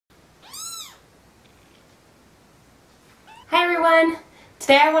everyone!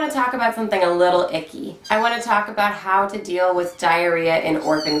 Today I want to talk about something a little icky. I want to talk about how to deal with diarrhea in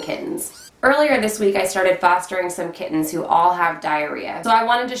orphan kittens. Earlier this week I started fostering some kittens who all have diarrhea, so I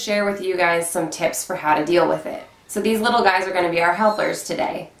wanted to share with you guys some tips for how to deal with it. So these little guys are going to be our helpers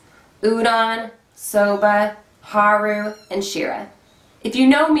today. Udon, Soba, Haru, and Shira. If you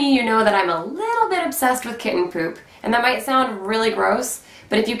know me, you know that I'm a little bit obsessed with kitten poop, and that might sound really gross,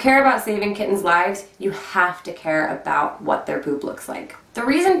 but if you care about saving kittens' lives, you have to care about what their poop looks like. The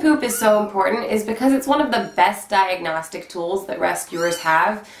reason poop is so important is because it's one of the best diagnostic tools that rescuers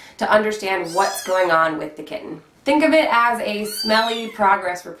have to understand what's going on with the kitten. Think of it as a smelly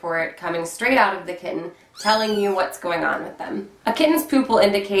progress report coming straight out of the kitten, telling you what's going on with them. A kitten's poop will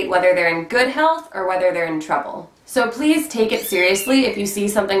indicate whether they're in good health or whether they're in trouble. So please take it seriously if you see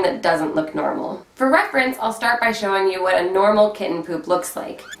something that doesn't look normal. For reference, I'll start by showing you what a normal kitten poop looks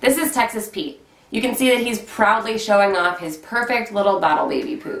like. This is Texas Pete. You can see that he's proudly showing off his perfect little bottle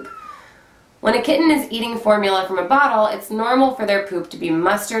baby poop. When a kitten is eating formula from a bottle, it's normal for their poop to be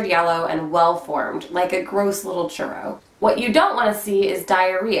mustard yellow and well-formed, like a gross little churro. What you don't want to see is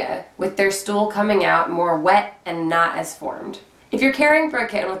diarrhea, with their stool coming out more wet and not as formed. If you're caring for a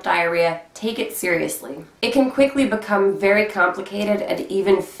kitten with diarrhea, take it seriously. It can quickly become very complicated and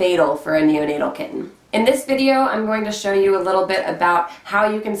even fatal for a neonatal kitten. In this video, I'm going to show you a little bit about how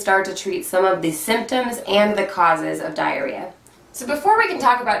you can start to treat some of the symptoms and the causes of diarrhea. So before we can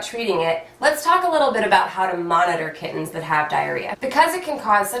talk about treating it, let's talk a little bit about how to monitor kittens that have diarrhea. Because it can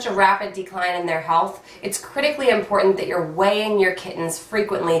cause such a rapid decline in their health, it's critically important that you're weighing your kittens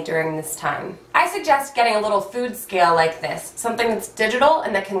frequently during this time. I suggest getting a little food scale like this, something that's digital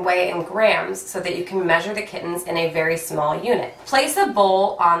and that can weigh in grams so that you can measure the kittens in a very small unit. Place a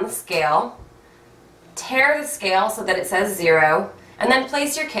bowl on the scale, tear the scale so that it says 0, and then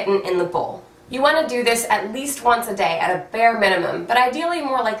place your kitten in the bowl. You want to do this at least once a day at a bare minimum, but ideally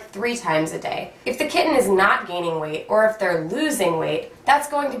more like 3 times a day. If the kitten is not gaining weight, or if they're losing weight, that's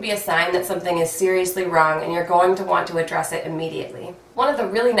going to be a sign that something is seriously wrong and you're going to want to address it immediately. One of the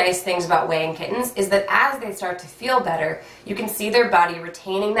really nice things about weighing kittens is that as they start to feel better, you can see their body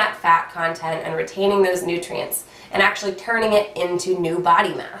retaining that fat content and retaining those nutrients, and actually turning it into new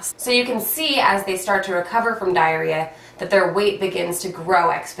body mass. So you can see as they start to recover from diarrhea that their weight begins to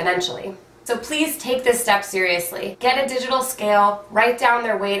grow exponentially. So please take this step seriously. Get a digital scale, write down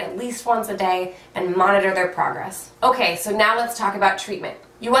their weight at least once a day, and monitor their progress. Okay, so now let's talk about treatment.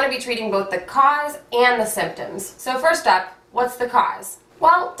 You want to be treating both the cause and the symptoms. So first up, what's the cause?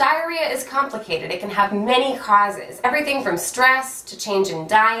 Well, diarrhea is complicated. It can have many causes. Everything from stress to change in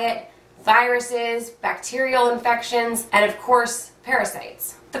diet, viruses, bacterial infections, and of course,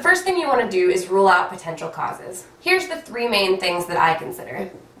 parasites. The first thing you want to do is rule out potential causes. Here's the 3 main things that I consider.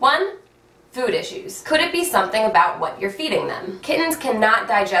 1, food issues. Could it be something about what you're feeding them? Kittens cannot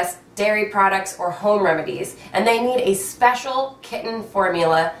digest dairy products or home remedies, and they need a special kitten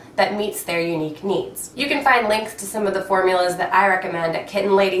formula that meets their unique needs. You can find links to some of the formulas that I recommend at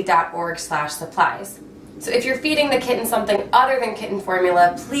kittenlady.org/supplies. So if you're feeding the kitten something other than kitten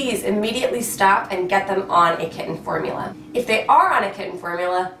formula, please immediately stop and get them on a kitten formula. If they are on a kitten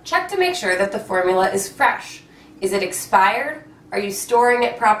formula, check to make sure that the formula is fresh. Is it expired? Are you storing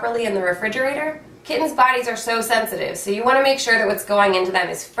it properly in the refrigerator? Kittens' bodies are so sensitive, so you want to make sure that what's going into them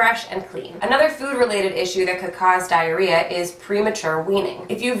is fresh and clean. Another food-related issue that could cause diarrhea is premature weaning.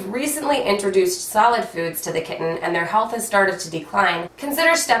 If you've recently introduced solid foods to the kitten and their health has started to decline,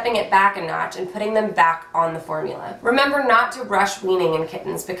 consider stepping it back a notch and putting them back on the formula. Remember not to rush weaning in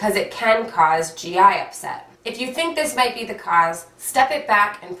kittens because it can cause GI upset. If you think this might be the cause, step it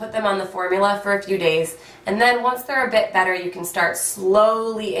back and put them on the formula for a few days, and then once they're a bit better, you can start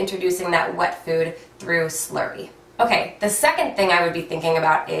slowly introducing that wet food through slurry. Okay, the second thing I would be thinking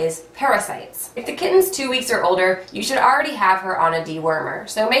about is parasites. If the kitten's 2 weeks or older, you should already have her on a dewormer,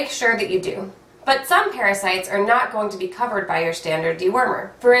 so make sure that you do. But some parasites are not going to be covered by your standard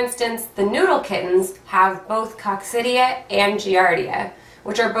dewormer. For instance, the noodle kittens have both Coccidia and Giardia,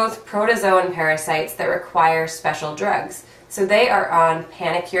 which are both protozoan parasites that require special drugs. So they are on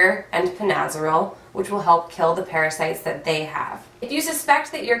Panicure and Pinazaril, which will help kill the parasites that they have. If you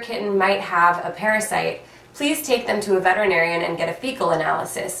suspect that your kitten might have a parasite, please take them to a veterinarian and get a fecal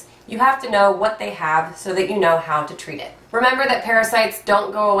analysis. You have to know what they have so that you know how to treat it. Remember that parasites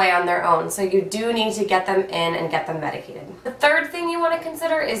don't go away on their own, so you do need to get them in and get them medicated. The third thing you want to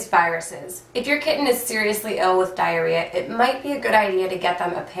consider is viruses. If your kitten is seriously ill with diarrhea, it might be a good idea to get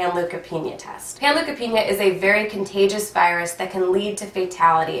them a panleukopenia test. Panleukopenia is a very contagious virus that can lead to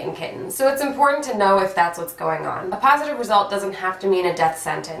fatality in kittens, so it's important to know if that's what's going on. A positive result doesn't have to mean a death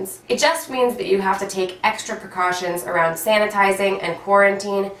sentence. It just means that you have to take extra precautions around sanitizing and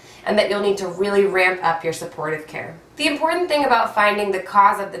quarantine, and that you'll need to really ramp up your supportive care. The important thing about finding the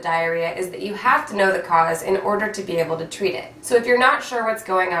cause of the diarrhea is that you have to know the cause in order to be able to treat it. So if you're not sure what's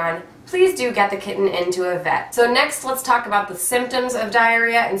going on, please do get the kitten into a vet. So next, let's talk about the symptoms of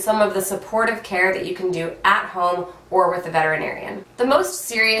diarrhea and some of the supportive care that you can do at home or with a veterinarian. The most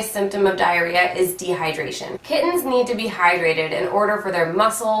serious symptom of diarrhea is dehydration. Kittens need to be hydrated in order for their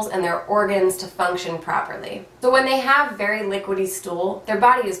muscles and their organs to function properly. So when they have very liquidy stool, their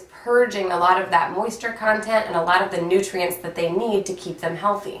body is purging a lot of that moisture content and a lot of the nutrients that they need to keep them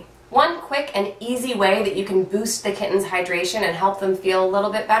healthy. One quick and easy way that you can boost the kitten's hydration and help them feel a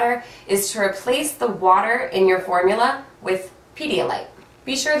little bit better is to replace the water in your formula with Pedialyte.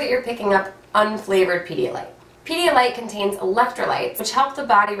 Be sure that you're picking up unflavored Pedialyte. Pedialyte contains electrolytes, which help the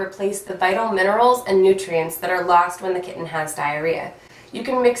body replace the vital minerals and nutrients that are lost when the kitten has diarrhea. You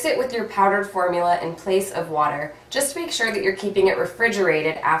can mix it with your powdered formula in place of water. Just make sure that you're keeping it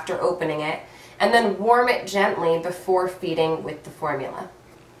refrigerated after opening it, and then warm it gently before feeding with the formula.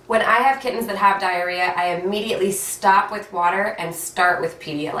 When I have kittens that have diarrhea, I immediately stop with water and start with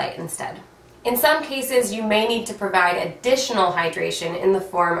Pedialyte instead. In some cases, you may need to provide additional hydration in the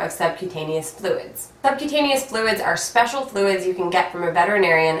form of subcutaneous fluids. Subcutaneous fluids are special fluids you can get from a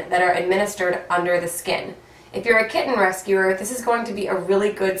veterinarian that are administered under the skin. If you're a kitten rescuer, this is going to be a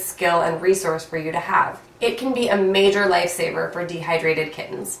really good skill and resource for you to have. It can be a major lifesaver for dehydrated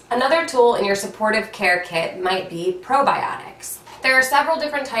kittens. Another tool in your supportive care kit might be probiotics. There are several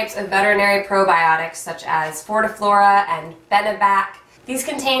different types of veterinary probiotics such as Fortiflora and Benebac. These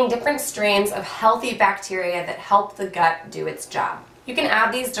contain different strains of healthy bacteria that help the gut do its job. You can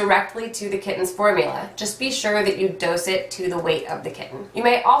add these directly to the kitten's formula. Just be sure that you dose it to the weight of the kitten. You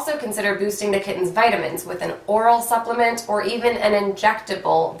may also consider boosting the kitten's vitamins with an oral supplement or even an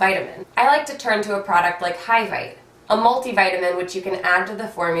injectable vitamin. I like to turn to a product like Hi-Vite, a multivitamin which you can add to the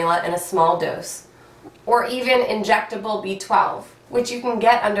formula in a small dose, or even injectable B12, which you can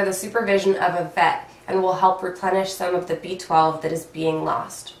get under the supervision of a vet and will help replenish some of the B12 that is being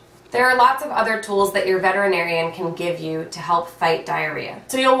lost. There are lots of other tools that your veterinarian can give you to help fight diarrhea.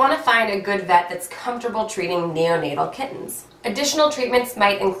 So you'll want to find a good vet that's comfortable treating neonatal kittens. Additional treatments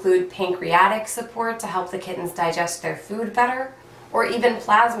might include pancreatic support to help the kittens digest their food better, or even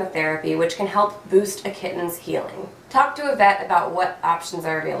plasma therapy, which can help boost a kitten's healing. Talk to a vet about what options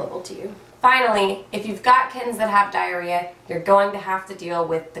are available to you. Finally, if you've got kittens that have diarrhea, you're going to have to deal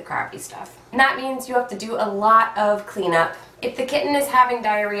with the crappy stuff. And that means you have to do a lot of cleanup. If the kitten is having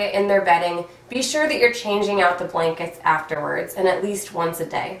diarrhea in their bedding, be sure that you're changing out the blankets afterwards and at least once a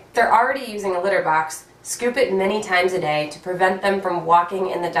day. If they're already using a litter box, scoop it many times a day to prevent them from walking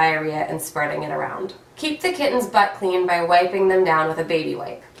in the diarrhea and spreading it around. Keep the kitten's butt clean by wiping them down with a baby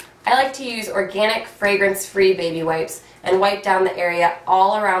wipe. I like to use organic, fragrance-free baby wipes and wipe down the area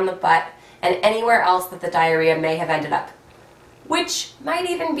all around the butt and anywhere else that the diarrhea may have ended up, which might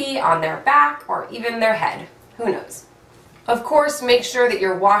even be on their back or even their head. Who knows? Of course, make sure that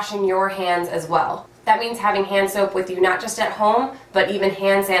you're washing your hands as well. That means having hand soap with you not just at home, but even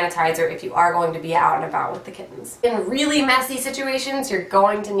hand sanitizer if you are going to be out and about with the kittens. In really messy situations, you're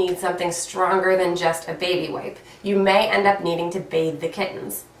going to need something stronger than just a baby wipe. You may end up needing to bathe the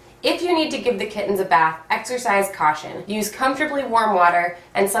kittens. If you need to give the kittens a bath, exercise caution. Use comfortably warm water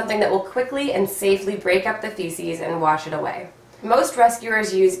and something that will quickly and safely break up the feces and wash it away. Most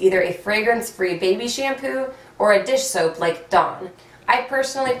rescuers use either a fragrance-free baby shampoo or a dish soap like Dawn. I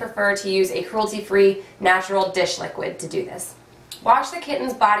personally prefer to use a cruelty-free natural dish liquid to do this. Wash the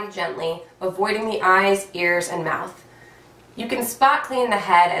kitten's body gently, avoiding the eyes, ears, and mouth. You can spot clean the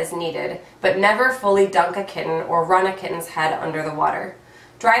head as needed, but never fully dunk a kitten or run a kitten's head under the water.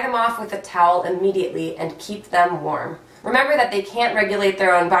 Dry them off with a towel immediately and keep them warm. Remember that they can't regulate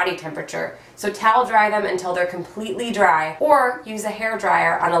their own body temperature, so towel dry them until they're completely dry, or use a hair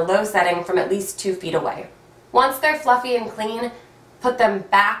dryer on a low setting from at least 2 feet away. Once they're fluffy and clean, put them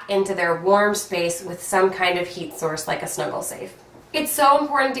back into their warm space with some kind of heat source like a snuggle safe. It's so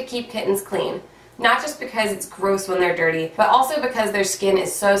important to keep kittens clean, not just because it's gross when they're dirty, but also because their skin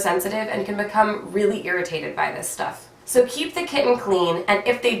is so sensitive and can become really irritated by this stuff. So keep the kitten clean, and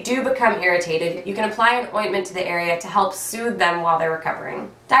if they do become irritated, you can apply an ointment to the area to help soothe them while they're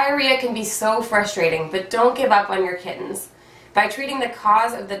recovering. Diarrhea can be so frustrating, but don't give up on your kittens. By treating the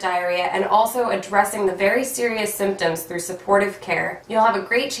cause of the diarrhea and also addressing the very serious symptoms through supportive care, you'll have a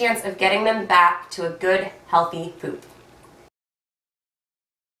great chance of getting them back to a good, healthy poop.